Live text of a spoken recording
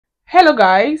Hello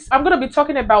guys, I'm going to be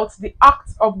talking about the act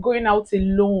of going out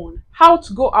alone, how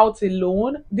to go out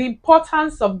alone, the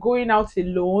importance of going out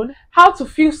alone, how to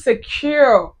feel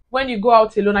secure when you go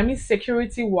out alone, I mean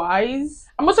security wise.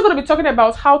 I'm also going to be talking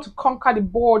about how to conquer the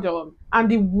boredom and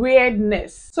the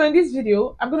weirdness. So in this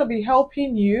video, I'm going to be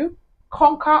helping you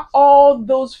conquer all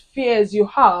those fears you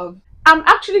have. I'm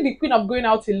actually the queen of going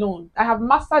out alone. I have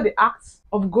mastered the act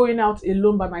of going out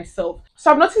alone by myself.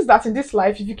 So I've noticed that in this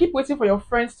life, if you keep waiting for your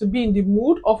friends to be in the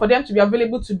mood or for them to be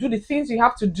available to do the things you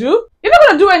have to do, you're not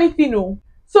going to do anything, no.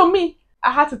 So me,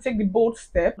 I had to take the bold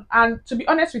step. And to be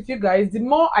honest with you guys, the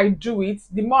more I do it,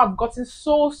 the more I've gotten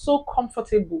so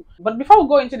comfortable. But before we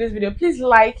go into this video, please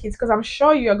like it because I'm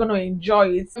sure you are going to enjoy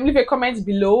it. Leave a comment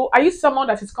below. Are you someone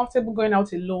that is comfortable going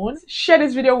out alone? Share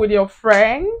this video with your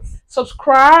friends.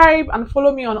 Subscribe and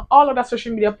follow me on all other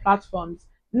social media platforms.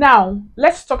 Now,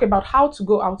 let's talk about how to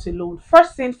go out alone.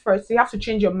 First thing first, you have to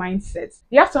change your mindset.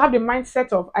 You have to have the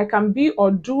mindset of, I can be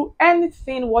or do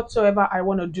anything whatsoever I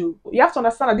want to do. You have to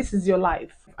understand that this is your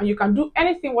life and you can do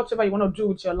anything whatsoever you want to do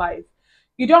with your life.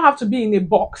 You don't have to be in a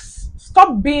box.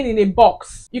 Stop being in a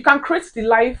box. You can create the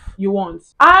life you want.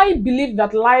 I believe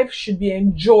that life should be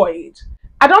enjoyed.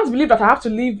 I don't believe that I have to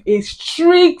live a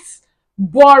strict,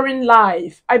 boring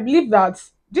life. I believe that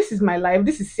this is my life.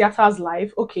 This is Siata's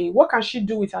life. Okay, what can she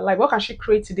do with her life? What can she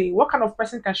create today? What kind of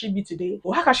person can she be today?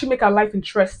 Or how can she make her life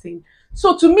interesting?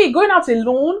 So to me, going out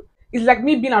alone is like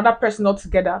me being another person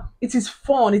altogether. It is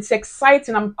fun. It's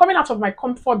exciting. I'm coming out of my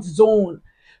comfort zone.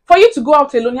 For you to go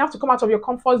out alone, you have to come out of your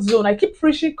comfort zone. I keep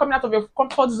preaching coming out of your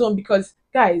comfort zone because,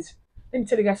 guys, let me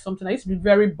tell you guys something. I used to be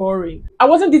very boring. I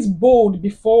wasn't this bold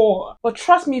before. But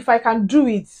trust me, if I can do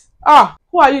it,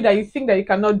 who are you that you think that you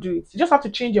cannot do it? You just have to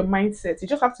change your mindset. You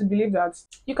just have to believe that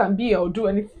you can be or do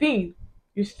anything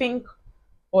you think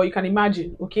or you can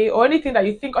imagine, okay? Or anything that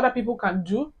you think other people can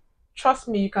do. Trust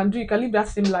me, you can do. You can live that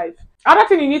same life. Other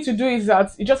thing you need to do is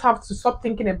that you just have to stop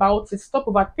thinking about it. Stop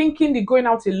overthinking the going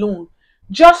out alone.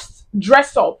 Just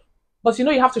dress up. But you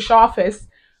know you have to shower first.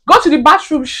 Go to the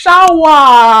bathroom,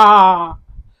 shower.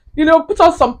 You know, put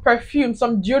on some perfume,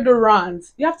 some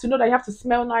deodorant. You have to know that you have to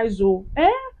smell nice, oh.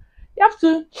 You have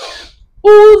to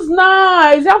ooze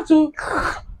nice. You have to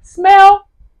smell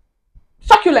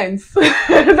succulence.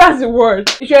 That's the word.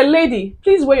 If you're a lady,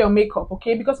 please wear your makeup,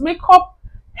 okay? Because makeup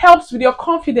helps with your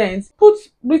confidence. Put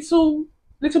little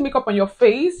makeup on your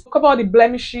face. Cover all the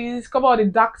blemishes. Cover all the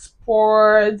dark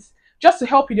spots. Just to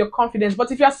help with your confidence.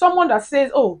 But if you're someone that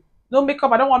says, oh, no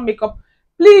makeup, I don't want makeup,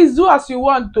 please do as you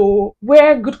want to.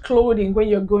 Wear good clothing when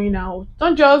you're going out.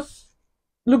 Don't just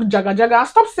look jaga.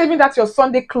 Stop saving that your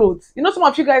Sunday clothes. You know, some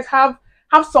of you guys have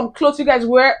some clothes you guys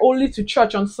wear only to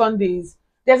church on Sundays.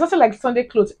 There's nothing like Sunday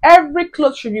clothes. Every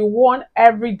clothes should be worn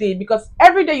every day because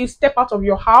every day you step out of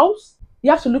your house, you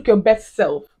have to look your best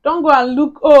self. Don't go and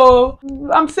look, oh,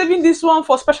 I'm saving this one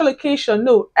for special occasion.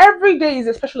 No, every day is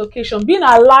a special occasion. Being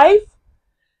alive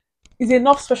is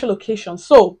enough special occasion.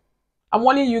 So I'm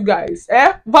warning you guys,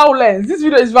 violence. This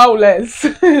video is violence.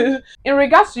 In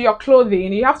regards to your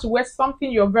clothing, you have to wear something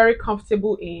you're very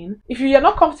comfortable in. If you're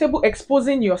not comfortable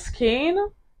exposing your skin,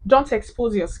 don't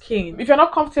expose your skin. If you're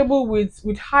not comfortable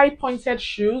with high pointed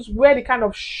shoes, wear the kind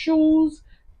of shoes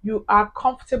you are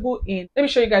comfortable in. Let me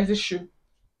show you guys this shoe.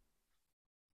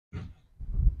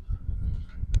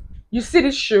 You see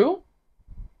this shoe?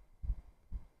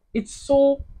 It's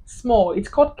so small. It's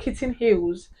called kitten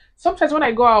heels. Sometimes when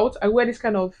I go out, I wear this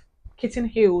kind of kitten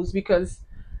heels because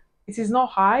it is not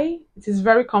high. It is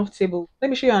very comfortable. Let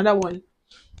me show you another one.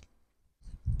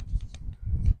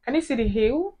 Can you see the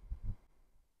heel?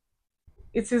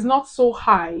 It is not so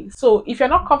high. So if you're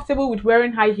not comfortable with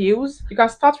wearing high heels, you can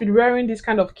start with wearing this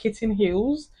kind of kitten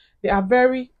heels. They are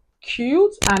very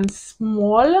cute and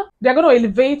small. They're going to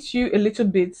elevate you a little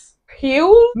bit.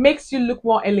 Heel makes you look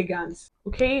more elegant.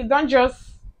 Okay? Don't just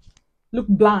look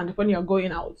bland when you're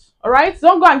going out. Alright?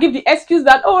 Don't go and give the excuse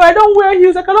that, oh, I don't wear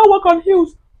heels, I cannot walk on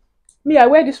heels. Me, I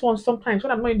wear this one sometimes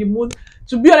when I'm not in the mood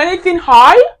to be on anything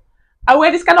high. I wear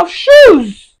this kind of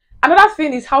shoes. Another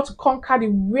thing is how to conquer the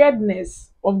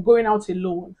weirdness of going out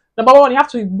alone. Number one, you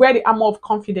have to wear the armor of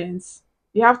confidence.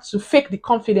 You have to fake the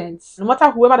confidence. No matter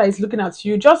whoever that is looking at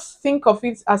you, just think of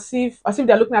it as if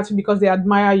they're looking at you because they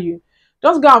admire you.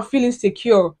 Don't go and feel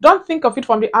insecure. Don't think of it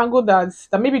from the angle that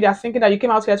maybe they're thinking that you came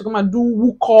out here to come and do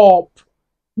hook up.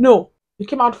 No, you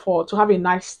came out to have a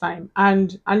nice time,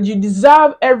 and you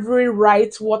deserve every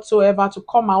right whatsoever to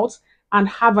come out and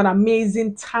have an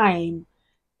amazing time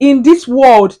in this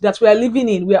world that we are living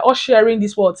in. We are all sharing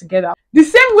this world together. The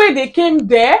same way they came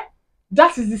there,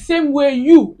 that is the same way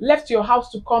you left your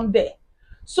house to come there.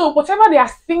 So whatever they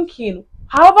are thinking,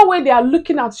 However way they are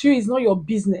looking at you is not your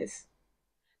business.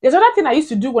 There's another thing I used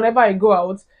to do whenever I go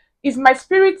out. If my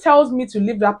spirit tells me to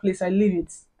leave that place, I leave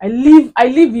it. I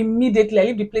leave immediately. I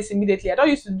leave the place immediately. I don't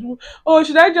used to do, oh,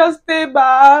 should I just stay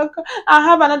back and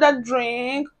have another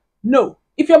drink? No.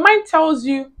 If your mind tells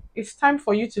you it's time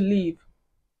for you to leave,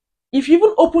 if you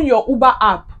even open your Uber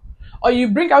app or you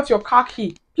bring out your car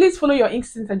key, please follow your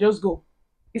instinct and just go.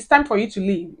 It's time for you to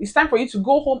leave. It's time for you to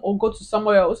go home or go to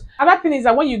somewhere else. Another thing is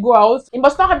that when you go out, you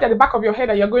must not have it at the back of your head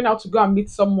that you're going out to go and meet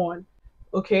someone.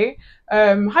 Okay?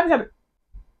 Have it at,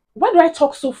 why do I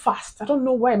talk so fast? I don't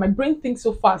know why. My brain thinks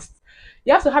so fast.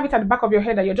 You have to have it at the back of your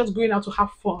head that you're just going out to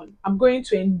have fun. I'm going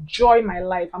to enjoy my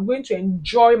life. I'm going to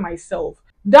enjoy myself.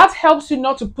 That helps you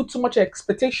not to put too much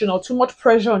expectation or too much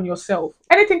pressure on yourself.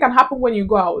 Anything can happen when you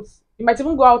go out. You might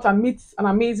even go out and meet an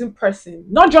amazing person.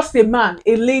 Not just a man,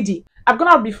 a lady. I've gone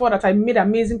out before that I made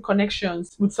amazing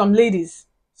connections with some ladies.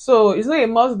 So it's not a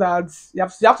must that you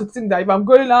have to think that if I'm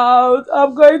going out,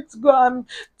 I'm going to go and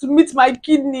to meet my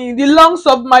kidney, the lungs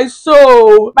of my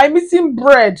soul, my missing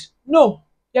bread. No,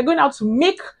 you're going out to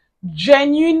make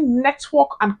genuine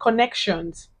network and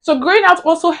connections. So going out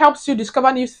also helps you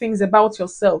discover new things about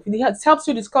yourself. It helps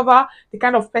you discover the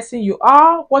kind of person you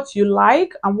are, what you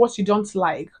like, and what you don't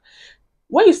like.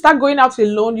 When you start going out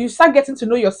alone, you start getting to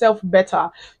know yourself better.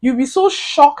 You'll be so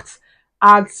shocked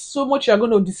at so much you're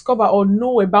going to discover or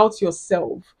know about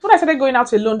yourself. When I started going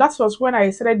out alone, that was when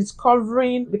I started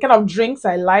discovering the kind of drinks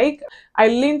I like. I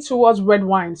lean towards red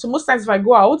wine. So most times if I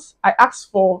go out, I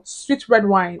ask for sweet red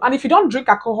wine. And if you don't drink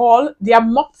alcohol, they are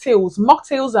mocktails.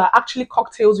 Mocktails are actually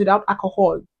cocktails without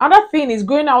alcohol. Another thing is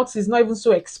going out is not even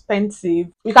so expensive.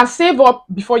 You can save up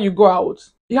before you go out.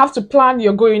 You have to plan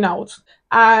your going out.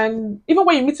 And even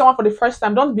when you meet someone for the first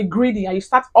time, don't be greedy and you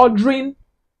start ordering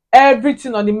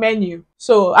everything on the menu.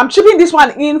 So I'm chipping this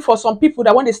one in for some people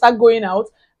that when they start going out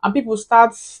and people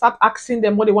start asking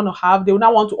them what they want to have, they will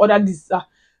now want to order this.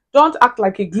 Don't act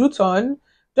like a glutton.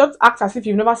 Don't act as if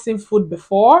you've never seen food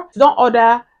before. Don't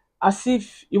order as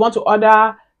if you want to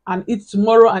order and eat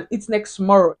tomorrow and eat next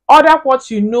tomorrow. Order what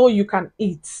you know you can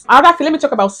eat. Another thing, let me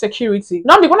talk about security.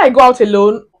 Normally when I go out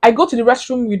alone, I go to the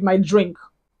restroom with my drink.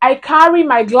 I carry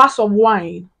my glass of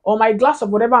wine or my glass of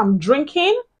whatever I'm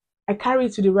drinking. I carry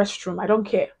it to the restroom. I don't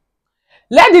care.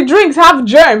 Let the drinks have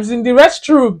germs in the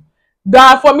restroom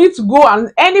that for me to go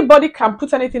and anybody can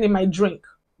put anything in my drink.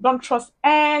 Don't trust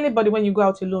anybody when you go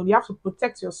out alone. You have to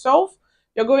protect yourself.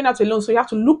 You're going out alone, so you have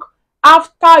to look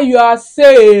after you are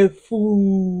safe.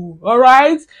 All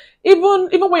right? Even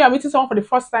when you're meeting someone for the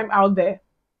first time out there,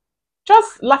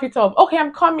 just laugh it off. Okay,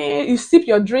 I'm coming. You sip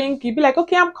your drink. You be like,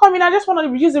 okay, I'm coming. I just want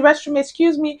to use the restroom.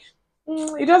 Excuse me.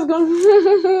 You just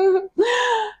go.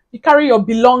 You carry your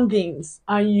belongings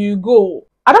and you go.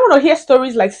 I don't want to hear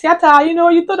stories like, Siata,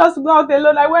 you told us to go out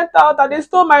alone. I went out and they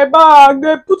stole my bag.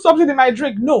 They put something in my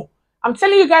drink. No. I'm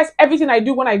telling you guys everything I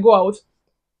do when I go out.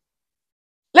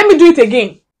 Let me do it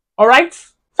again. All right?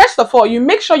 First of all, you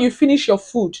make sure you finish your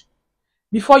food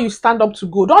before you stand up to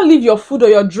go. Don't leave your food or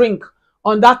your drink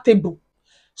on that table.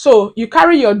 So you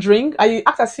carry your drink and you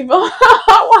act as if,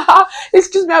 wow,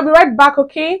 excuse me, I'll be right back,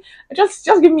 okay? Just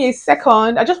give me a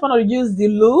second. I just want to use the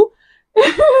loo.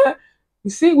 You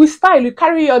see, with style, you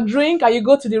carry your drink and you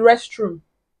go to the restroom.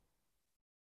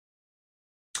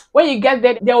 When you get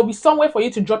there, there will be somewhere for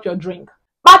you to drop your drink.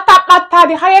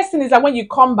 The highest thing is that when you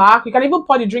come back, you can even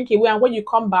pour the drink away, and when you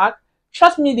come back,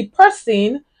 trust me, the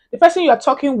person you are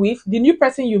talking with, the new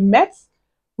person you met,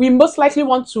 we most likely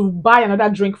want to buy another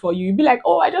drink for you. You'll be like,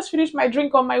 oh, I just finished my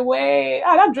drink on my way.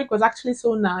 That drink was actually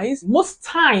so nice. Most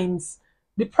times,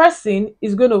 the person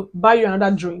is going to buy you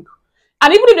another drink.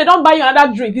 And even if they don't buy you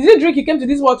another drink, is it a drink you came to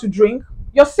this world to drink?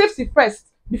 Your safety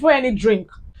first before any drink.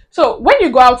 So when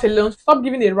you go out alone, stop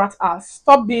giving a rat ass.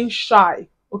 Stop being shy,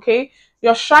 okay?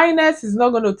 Your shyness is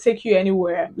not going to take you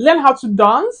anywhere. Learn how to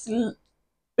dance.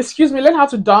 Learn how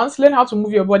to dance. Learn how to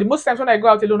move your body. Most times when I go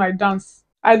out alone, I dance.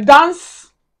 I dance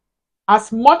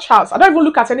as much as I don't even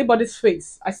look at anybody's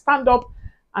face. I stand up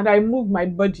and I move my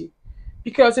body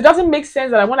because it doesn't make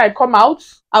sense that when I come out,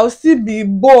 I'll still be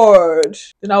bored.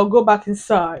 Then I'll go back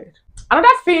inside. Another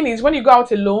thing is when you go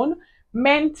out alone,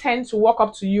 men tend to walk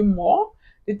up to you more.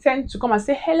 They tend to come and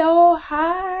say, hello,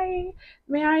 hi,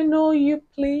 may I know you,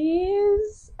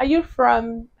 please? Are you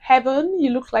from heaven?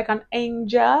 You look like an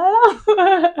angel.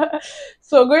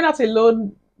 So going out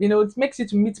alone, it makes you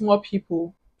to meet more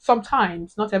people.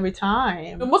 Sometimes, not every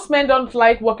time. Most men don't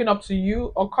like walking up to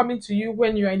you or coming to you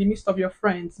when you're in the midst of your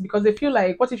friends because they feel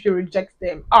like, what if you reject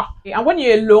them? And when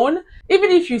you're alone, even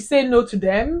if you say no to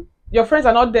them, your friends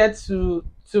are not there to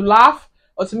laugh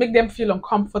or to make them feel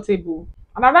uncomfortable.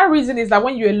 Another reason is that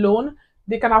when you're alone,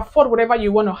 they can afford whatever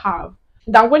you want to have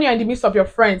than when you're in the midst of your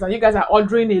friends and you guys are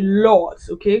ordering a lot.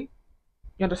 Okay,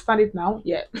 you understand it now?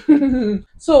 Yeah.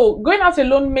 So going out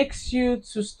alone makes you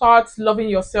to start loving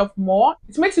yourself more.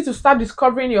 It makes you to start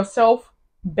discovering yourself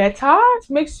better. It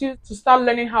makes you to start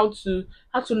learning how to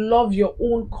love your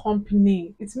own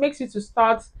company. It makes you to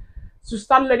start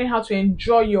learning how to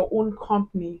enjoy your own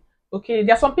company. Okay,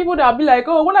 there are some people that will be like,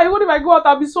 oh, what if I go out,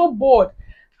 I'll be so bored.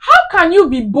 How can you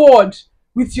be bored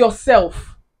with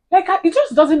yourself? Like, it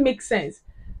just doesn't make sense.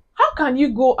 How can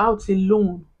you go out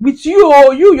alone with you,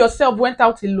 or you yourself went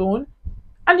out alone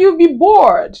and you'll be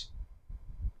bored?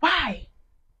 Why?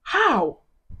 How?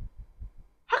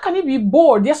 How can you be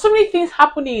bored? There's so many things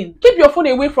happening. Keep your phone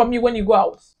away from you when you go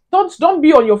out. Don't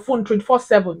be on your phone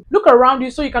 24/7. Look around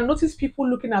you so you can notice people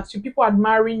looking at you, people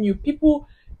admiring you, people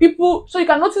so you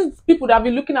can notice people that have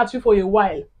been looking at you for a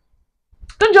while.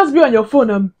 Don't just be on your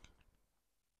phone.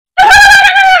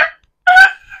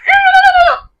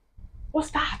 What's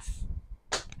that?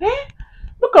 Eh?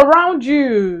 Look around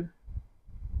you.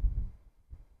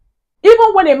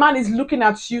 Even when a man is looking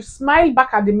at you, smile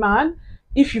back at the man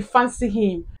if you fancy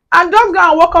him. And don't go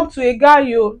and walk up to a guy,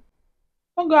 yo.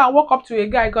 Don't go and walk up to a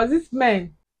guy, because these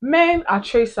men are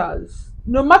chasers.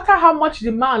 No matter how much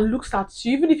the man looks at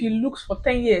you, even if he looks for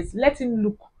 10 years, let him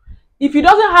look. If he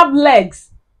doesn't have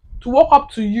legs to walk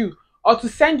up to you or to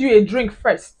send you a drink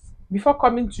first before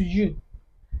coming to you,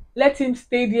 let him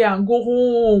stay there and go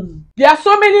home. There are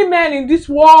so many men in this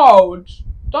world.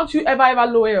 Don't you ever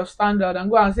lower your standard and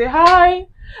go and say, hi,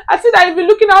 I see that you've been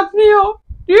looking at me. Oh.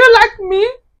 Do you like me?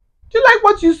 Do you like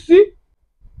what you see?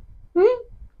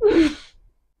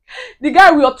 The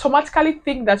guy will automatically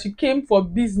think that you came for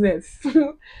business.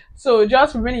 So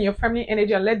just remain in your feminine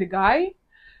energy and let the guy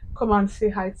come and say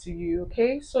hi to you,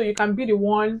 okay? So you can be the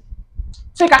one,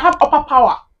 so you can have upper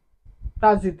power.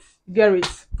 That's it. Get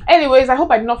it. Anyways, I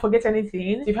hope I did not forget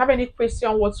anything. If you have any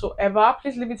question whatsoever,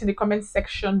 please leave it in the comment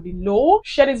section below.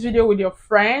 Share this video with your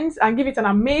friends and give it an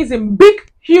amazing, big,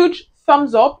 huge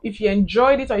thumbs up if you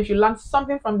enjoyed it or if you learned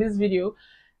something from this video.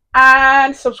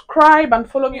 And subscribe and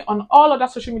follow me on all other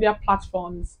social media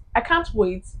platforms. I can't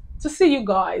wait to see you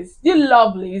guys, you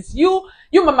lovelies, you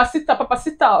mamacita,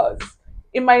 papacitas,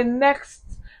 in my next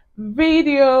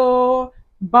video.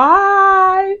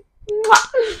 Bye.